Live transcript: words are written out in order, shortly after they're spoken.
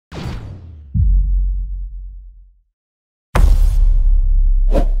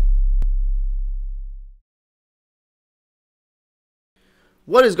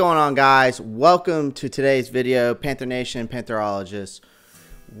What is going on, guys? Welcome to today's video, Panther Nation, Pantherologists.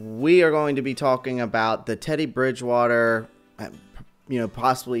 We are going to be talking about the Teddy Bridgewater,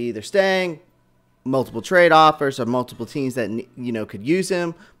 possibly either staying, multiple trade offers, or multiple teams that, could use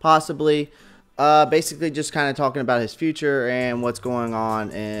him, possibly. Basically just kind of talking about his future and what's going on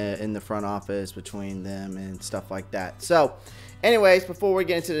in the front office between them and stuff like that. So, anyways, before we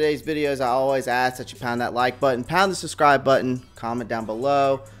get into today's videos, I always ask that you pound that like button, pound the subscribe button, comment down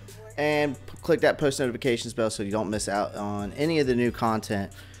below, and click that post notifications bell so you don't miss out on any of the new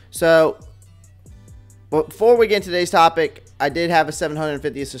content. So, before we get into today's topic, I did have a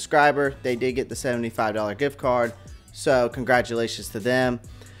 750th subscriber. They did get the $75 gift card, so congratulations to them.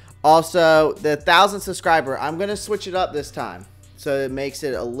 Also, the 1,000th subscriber, I'm going to switch it up this time, so it makes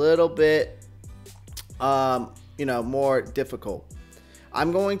it a little bit more difficult.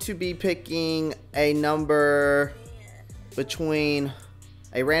 I'm going to be picking a number between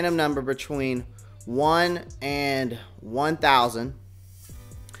a random number between 1 and 1,000,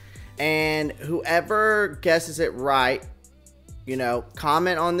 and whoever guesses it right,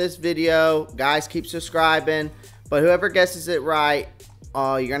 comment on this video. Guys, keep subscribing, but whoever guesses it right,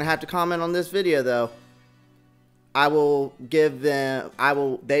 you're gonna have to comment on this video though. I will give them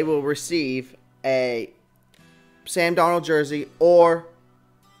they will receive a Sam Darnold jersey or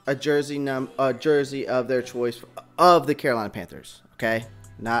a jersey of their choice of the Carolina Panthers. Okay,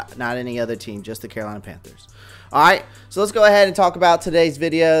 not any other team, just the Carolina Panthers. All right, so let's go ahead and talk about today's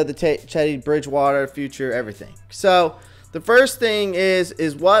video, the Teddy Bridgewater future, everything. So the first thing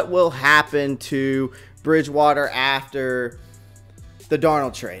is what will happen to Bridgewater after the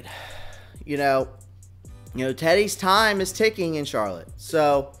Darnold trade. Teddy's time is ticking in Charlotte.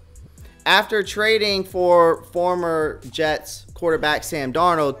 So after trading for former Jets quarterback Sam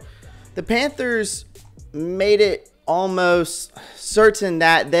Darnold, the Panthers made it almost certain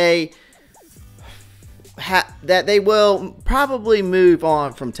that they will probably move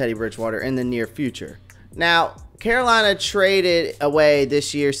on from Teddy Bridgewater in the near future. Now, Carolina traded away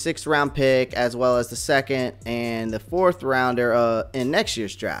this year's 6th round pick, as well as the 2nd and the 4th rounder in next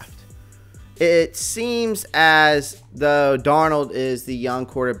year's draft. It seems as though Darnold is the young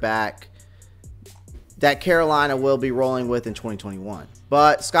quarterback that Carolina will be rolling with in 2021.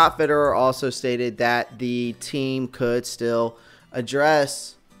 But Scott Fitterer also stated that the team could still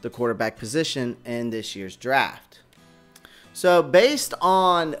address the quarterback position in this year's draft. So based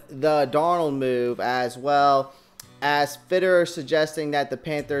on the Darnold move, as well as Fitterer suggesting that the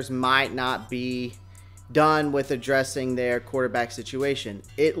Panthers might not be done with addressing their quarterback situation,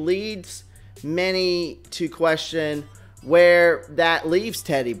 it leads many to question where that leaves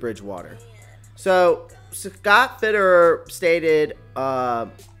Teddy Bridgewater. So Scott Fitterer stated that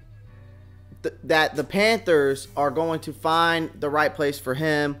the Panthers are going to find the right place for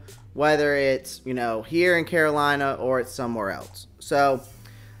him, whether it's here in Carolina or it's somewhere else. So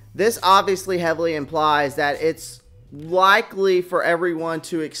this obviously heavily implies that it's likely for everyone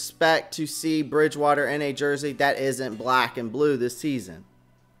to expect to see Bridgewater in a jersey that isn't black and blue this season.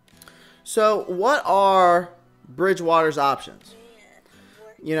 So what are Bridgewater's options?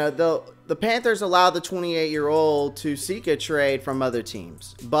 The Panthers allowed the 28-year-old to seek a trade from other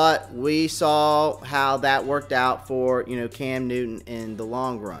teams, but we saw how that worked out for Cam Newton in the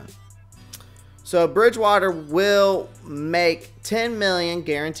long run. So Bridgewater will make $10 million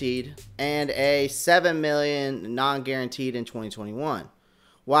guaranteed and a $7 million non-guaranteed in 2021.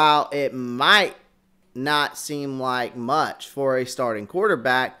 While it might not seem like much for a starting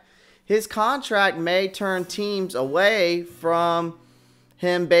quarterback, his contract may turn teams away from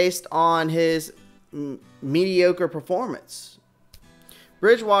him based on his mediocre performance.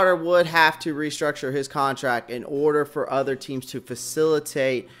 Bridgewater would have to restructure his contract in order for other teams to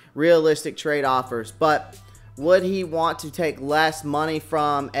facilitate realistic trade offers, but would he want to take less money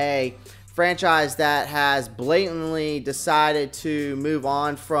from a franchise that has blatantly decided to move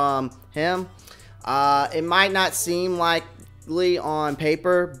on from him? It might not seem likely on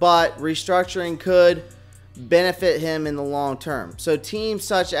paper, but restructuring could benefit him in the long term. So teams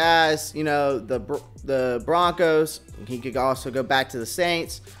such as the Broncos, he could also go back to the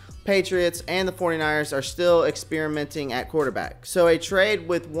Saints, Patriots, and the 49ers are still experimenting at quarterback. So a trade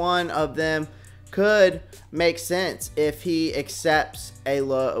with one of them could make sense if he accepts a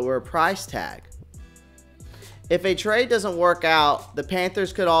lower price tag. If a trade doesn't work out, the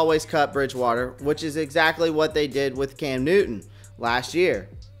Panthers could always cut Bridgewater, which is exactly what they did with Cam Newton last year.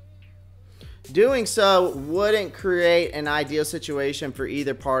 Doing so wouldn't create an ideal situation for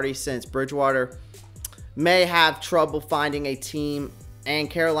either party, since Bridgewater may have trouble finding a team and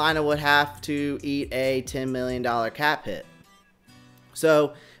Carolina would have to eat a $10 million cap hit.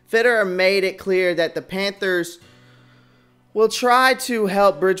 So Fitterer made it clear that the Panthers will try to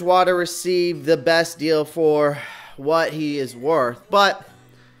help Bridgewater receive the best deal for what he is worth. But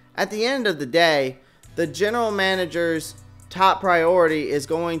at the end of the day, the general manager's top priority is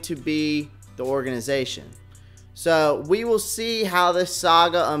going to be the organization. So we will see how this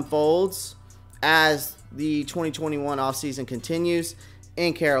saga unfolds as the 2021 offseason continues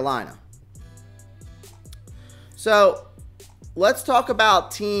in Carolina. So let's talk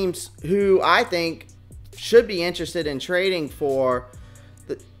about teams who I think should be interested in trading for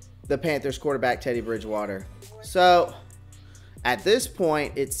the Panthers quarterback Teddy Bridgewater. So at this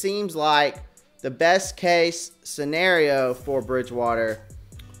point, it seems like the best case scenario for Bridgewater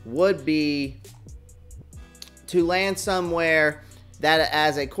would be to land somewhere that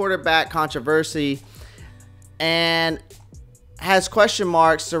as a quarterback controversy and has question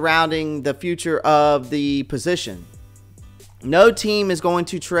marks surrounding the future of the position. No team is going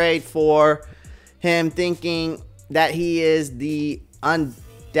to trade for him thinking that he is the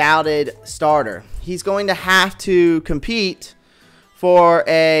undoubted starter. He's going to have to compete for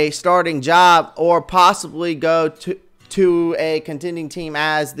a starting job or possibly go to a contending team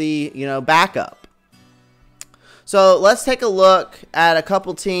as the backup. So let's take a look at a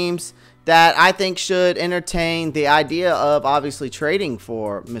couple teams that I think should entertain the idea of obviously trading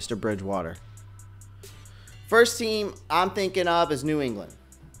for Mr. Bridgewater. First team I'm thinking of is New England.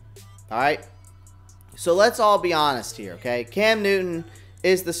 All right. So let's all be honest here, okay? Cam Newton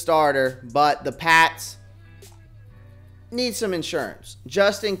is the starter, but the Pats need some insurance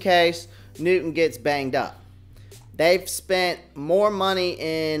just in case Newton gets banged up. They've spent more money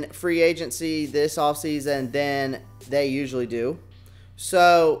in free agency this offseason than they usually do.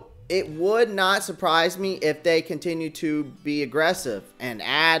 So it would not surprise me if they continue to be aggressive and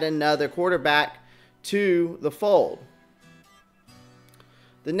add another quarterback to the fold.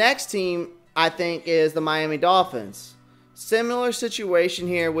 The next team I think is the Miami Dolphins. Similar situation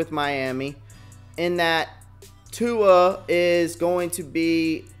here with Miami in that Tua is going to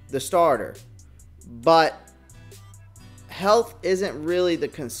be the starter, but health isn't really the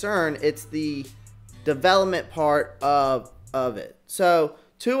concern. It's the development part of it. So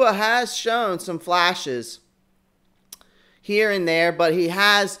Tua has shown some flashes here and there, but he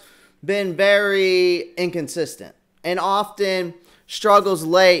has been very inconsistent and often struggles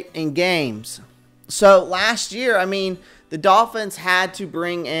late in games. So last year, I mean, the Dolphins had to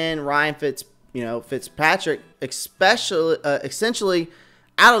bring in Ryan Fitzpatrick, essentially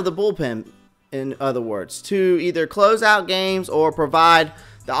out of the bullpen, in other words, to either close out games or provide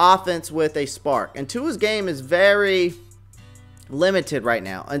the offense with a spark. And Tua's game is very limited right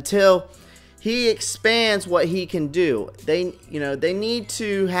now until he expands what he can do. They need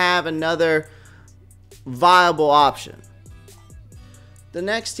to have another viable option. The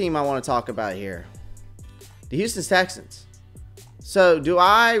next team I want to talk about here, the Houston Texans. So do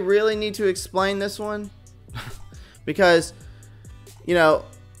I really need to explain this one? Because,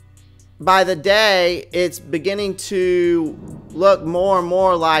 by the day, it's beginning to look more and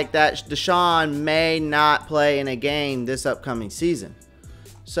more like that Deshaun may not play in a game this upcoming season.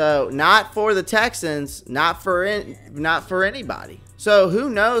 So not for the Texans, not for anybody. So who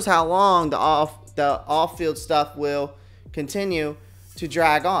knows how long the off-field stuff will continue to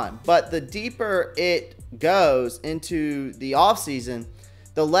drag on. But the deeper it goes into the offseason,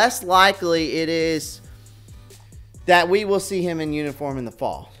 the less likely it is that we will see him in uniform in the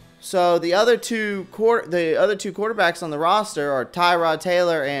fall. So the other two quarterbacks on the roster are Tyrod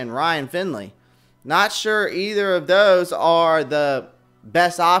Taylor and Ryan Finley. Not sure either of those are the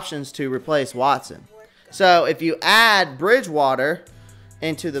best options to replace Watson. So if you add Bridgewater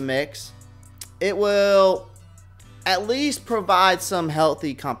into the mix, it will at least provide some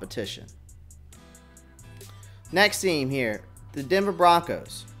healthy competition. Next team here, the Denver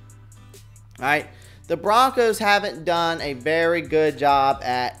Broncos. All right, the Broncos haven't done a very good job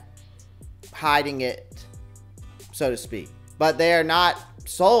at hiding it, so to speak. But they are not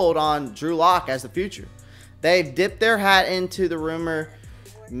sold on Drew Lock as the future. They've dipped their hat into the rumor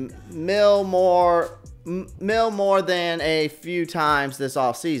mill more than a few times this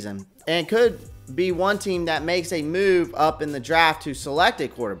offseason, and could be one team that makes a move up in the draft to select a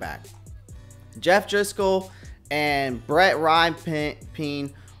quarterback. Jeff Driscoll and Brett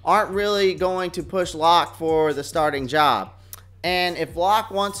Ripien aren't really going to push Lock for the starting job. And if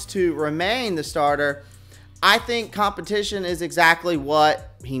Lock wants to remain the starter, I think competition is exactly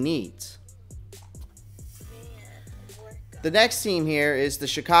what he needs. The next team here is the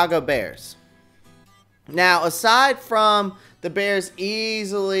Chicago Bears. Now, aside from the Bears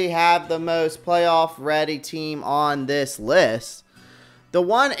easily have the most playoff-ready team on this list, The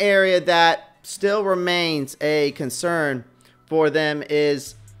one area that still remains a concern for them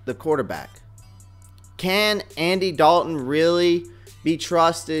is the quarterback. Can Andy Dalton really be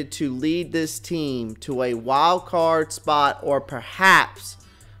trusted to lead this team to a wild card spot or perhaps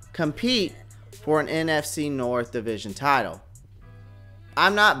compete for an NFC North division title?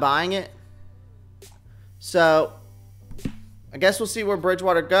 I'm not buying it. So I guess we'll see where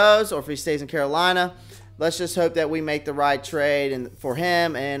Bridgewater goes or if he stays in Carolina. Let's just hope that we make the right trade and for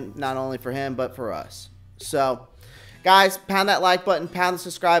him, and not only for him but for us. So guys, pound that like button, pound the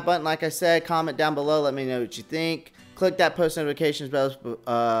subscribe button. Like I said, comment down below. Let me know what you think. Click that post notifications bell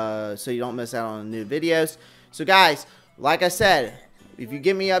so you don't miss out on new videos. So guys, like I said, if you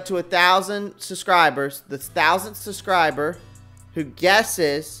get me up to 1,000 subscribers, the 1,000th subscriber who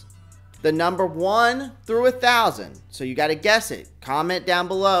guesses the number 1 through 1,000, so you got to guess it. Comment down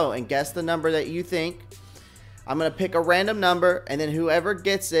below and guess the number that you think. I'm going to pick a random number, and then whoever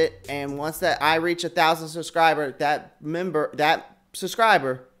gets it, and once that I reach 1,000 subscribers, that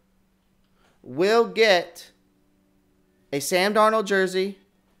subscriber will get a Sam Darnold jersey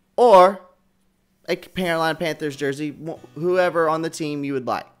or a Carolina Panthers jersey, whoever on the team you would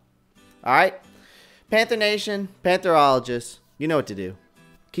like. All right? Panther Nation, Pantherologists, you know what to do.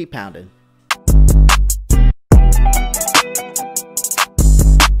 Keep pounding.